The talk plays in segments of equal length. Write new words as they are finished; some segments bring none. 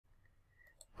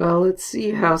Well, let's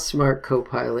see how smart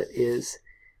Copilot is.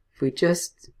 If we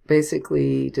just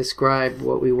basically describe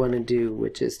what we want to do,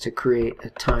 which is to create a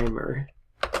timer.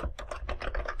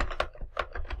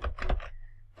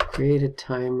 Create a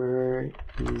timer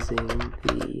using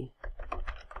the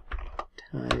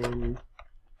time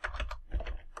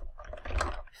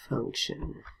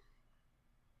function.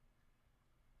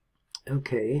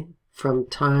 Okay, from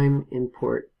time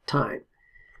import time.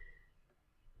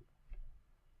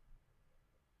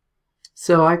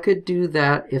 So I could do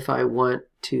that if I want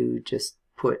to just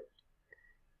put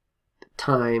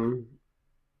time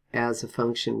as a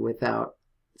function without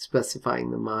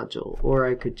specifying the module, or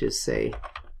I could just say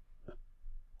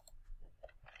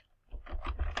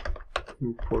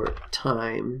import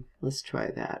time. Let's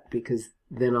try that, because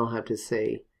then I'll have to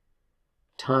say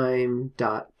time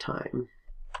dot time.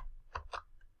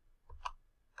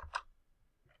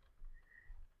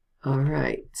 All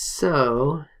right,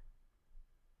 so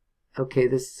okay,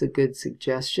 this is a good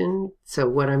suggestion. So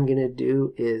what I'm going to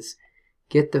do is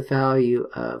get the value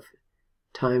of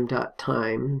time dot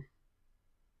time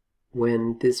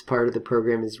when this part of the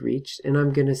program is reached, and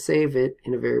I'm going to save it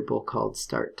in a variable called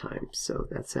start time. So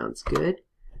that sounds good.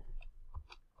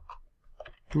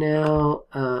 Now,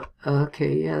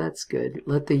 okay, yeah, that's good.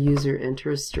 Let the user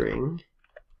enter a string.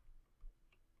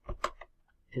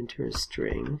 Enter a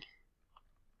string.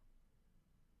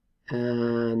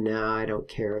 Now I don't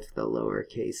care if the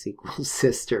lowercase equals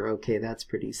sister. Okay, that's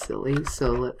pretty silly.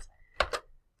 So let's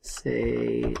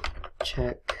say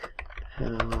check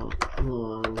how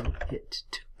long it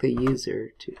took the user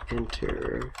to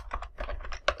enter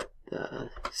the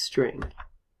string.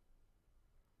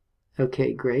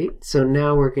 Okay, great. So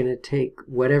now we're going to take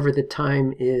whatever the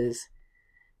time is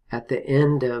at the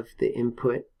end of the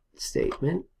input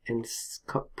statement and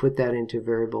put that into a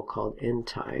variable called end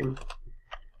time.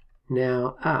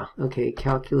 Now, okay,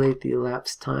 calculate the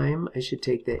elapsed time. I should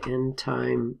take the end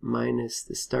time minus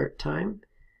the start time.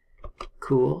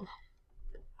 Cool.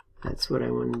 That's what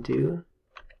I want to do.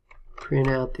 Print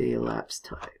out the elapsed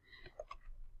time.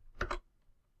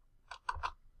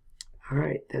 All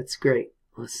right, that's great.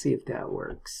 Let's see if that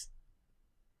works.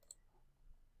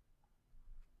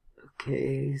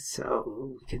 Okay,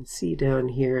 so we can see down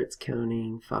here it's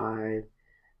counting 5,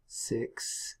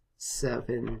 6,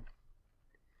 7.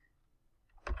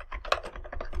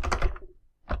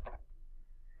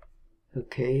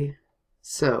 Okay,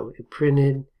 so it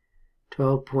printed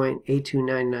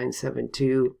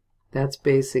 12.829972. That's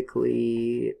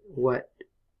basically what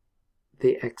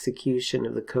the execution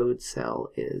of the code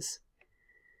cell is.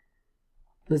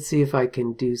 Let's see if I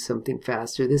can do something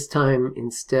faster. This time,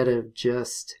 instead of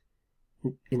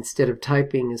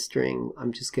typing a string,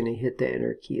 I'm just going to hit the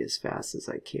enter key as fast as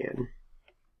I can.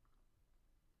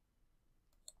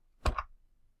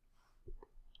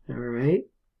 All right.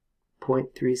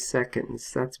 0.3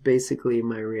 seconds. That's basically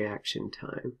my reaction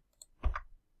time.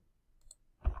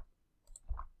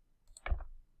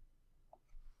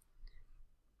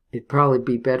 It'd probably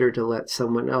be better to let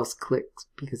someone else click,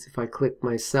 because if I click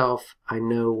myself, I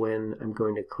know when I'm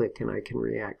going to click and I can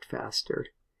react faster.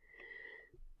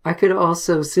 I could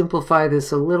also simplify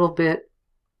this a little bit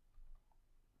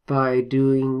by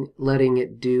letting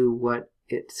it do what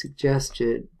it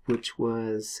suggested, which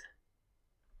was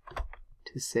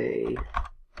to say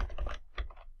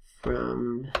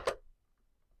from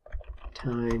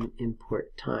time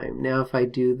import time. Now if I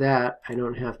do that, I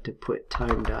don't have to put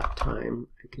time dot time.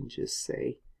 I can just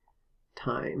say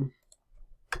time.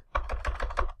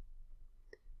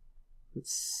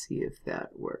 Let's see if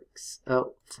that works.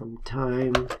 Oh, from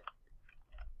time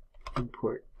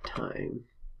import time.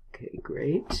 Okay,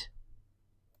 great.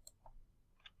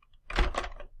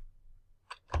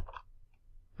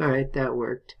 All right, that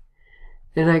worked.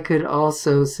 And I could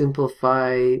also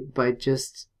simplify by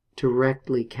just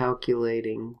directly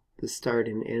calculating the start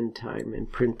and end time and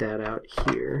print that out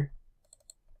here.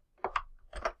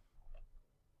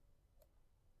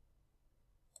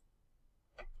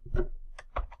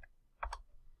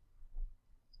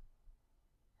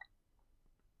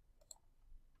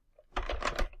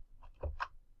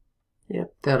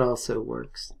 Yep, that also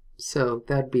works. So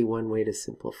that'd be one way to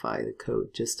simplify the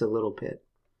code just a little bit.